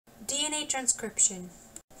DNA transcription.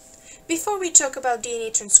 Before we talk about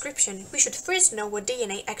DNA transcription, we should first know what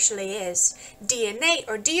DNA actually is. DNA,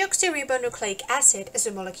 or deoxyribonucleic acid, is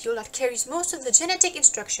a molecule that carries most of the genetic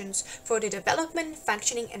instructions for the development,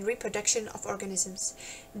 functioning, and reproduction of organisms.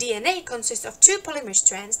 DNA consists of two polymer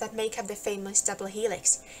strands that make up the famous double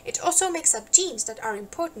helix. It also makes up genes that are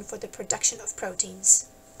important for the production of proteins.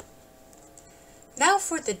 Now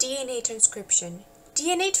for the DNA transcription.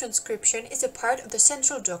 DNA transcription is a part of the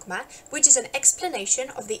central dogma, which is an explanation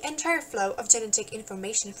of the entire flow of genetic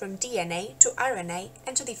information from DNA to RNA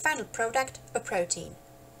and to the final product, a protein.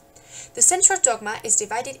 The central dogma is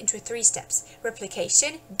divided into three steps: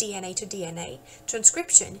 replication, DNA to DNA,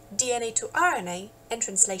 transcription, DNA to RNA, and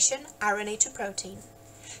translation, RNA to protein.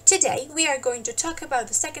 Today, we are going to talk about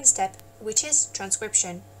the second step, which is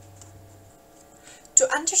transcription. To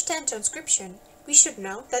understand transcription, we should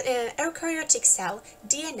know that in an eukaryotic cell,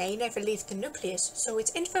 DNA never leaves the nucleus, so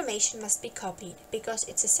its information must be copied, because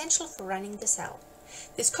it's essential for running the cell.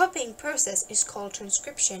 This copying process is called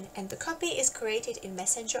transcription, and the copy is created in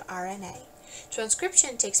messenger RNA.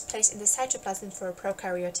 Transcription takes place in the cytoplasm for a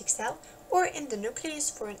prokaryotic cell, or in the nucleus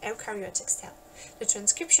for an eukaryotic cell. The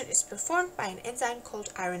transcription is performed by an enzyme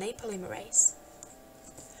called RNA polymerase.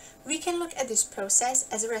 We can look at this process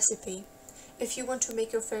as a recipe. If you want to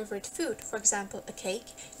make your favorite food, for example a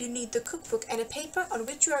cake, you need the cookbook and a paper on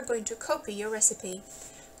which you are going to copy your recipe.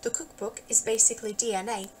 The cookbook is basically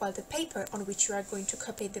DNA, while the paper on which you are going to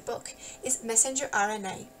copy the book is messenger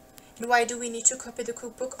RNA. And why do we need to copy the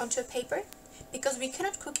cookbook onto a paper? Because we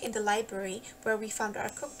cannot cook in the library where we found our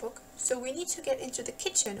cookbook, so we need to get into the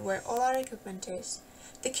kitchen where all our equipment is.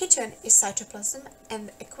 The kitchen is cytoplasm, and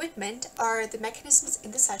the equipment are the mechanisms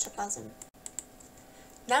in the cytoplasm.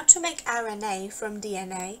 Now, to make RNA from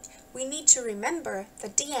DNA, we need to remember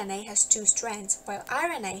that DNA has two strands, while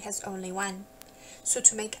RNA has only one. So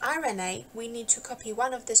to make RNA, we need to copy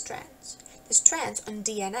one of the strands. The strands on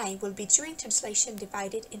DNA will be during translation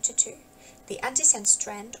divided into two: the antisense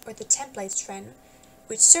strand, or the template strand,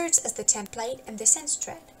 which serves as the template, and the sense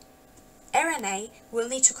strand. RNA will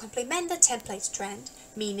need to complement the template strand,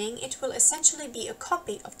 meaning it will essentially be a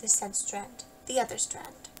copy of the sense strand, the other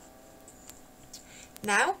strand.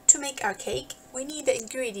 Now, to make our cake, we need the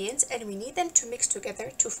ingredients, and we need them to mix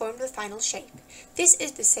together to form the final shape. This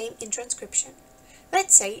is the same in transcription.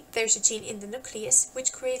 Let's say there's a gene in the nucleus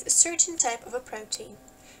which creates a certain type of a protein.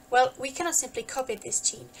 Well, we cannot simply copy this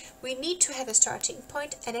gene. We need to have a starting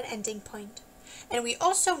point and an ending point. And we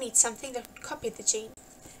also need something that would copy the gene.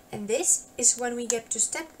 And this is when we get to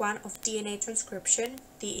step 1 of DNA transcription,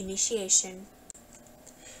 the initiation.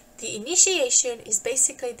 The initiation is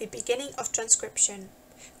basically the beginning of transcription.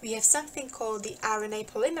 We have something called the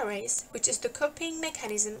RNA polymerase, which is the copying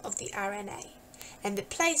mechanism of the RNA. And the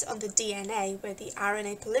place on the DNA where the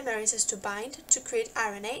RNA polymerase is to bind to create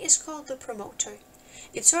RNA is called the promoter.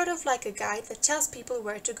 It's sort of like a guide that tells people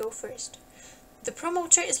where to go first. The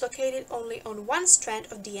promoter is located only on one strand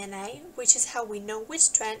of DNA, which is how we know which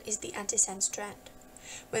strand is the antisense strand.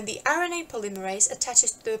 When the RNA polymerase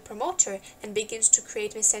attaches to the promoter and begins to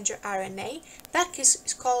create messenger RNA, that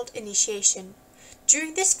is called initiation.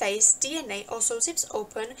 During this phase, DNA also zips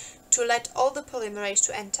open to let all the polymerase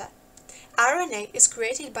to enter. RNA is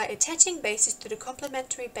created by attaching bases to the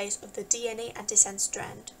complementary base of the DNA antisense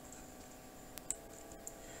strand.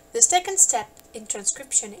 The second step in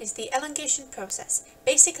transcription is the elongation process,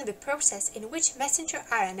 basically the process in which messenger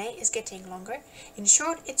RNA is getting longer. In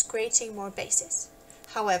short, it's creating more bases.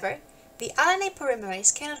 However, the RNA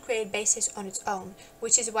polymerase cannot create bases on its own,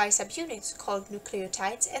 which is why subunits called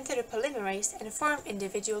nucleotides enter the polymerase and form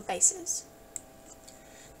individual bases.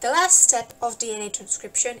 The last step of DNA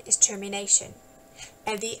transcription is termination.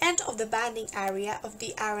 At the end of the binding area of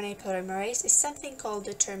the RNA polymerase is something called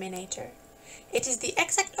the terminator. It is the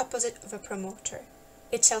exact opposite of a promoter.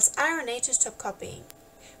 It tells RNA to stop copying.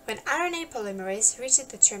 When RNA polymerase reaches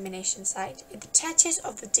the termination site, it attaches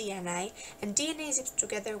of the DNA, and DNA zips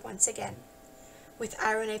together once again. With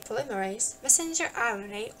RNA polymerase, messenger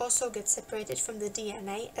RNA also gets separated from the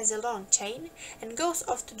DNA as a long chain and goes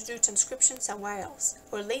off to do transcription somewhere else,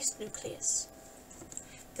 or leaves the nucleus.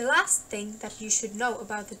 The last thing that you should know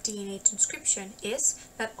about the DNA transcription is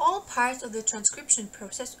that all parts of the transcription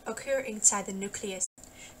process occur inside the nucleus.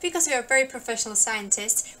 Because we are very professional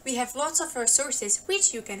scientists, we have lots of resources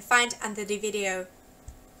which you can find under the video.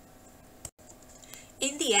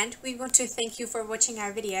 In the end, we want to thank you for watching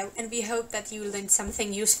our video, and we hope that you learned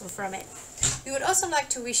something useful from it. We would also like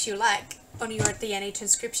to wish you luck on your DNA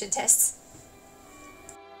transcription tests.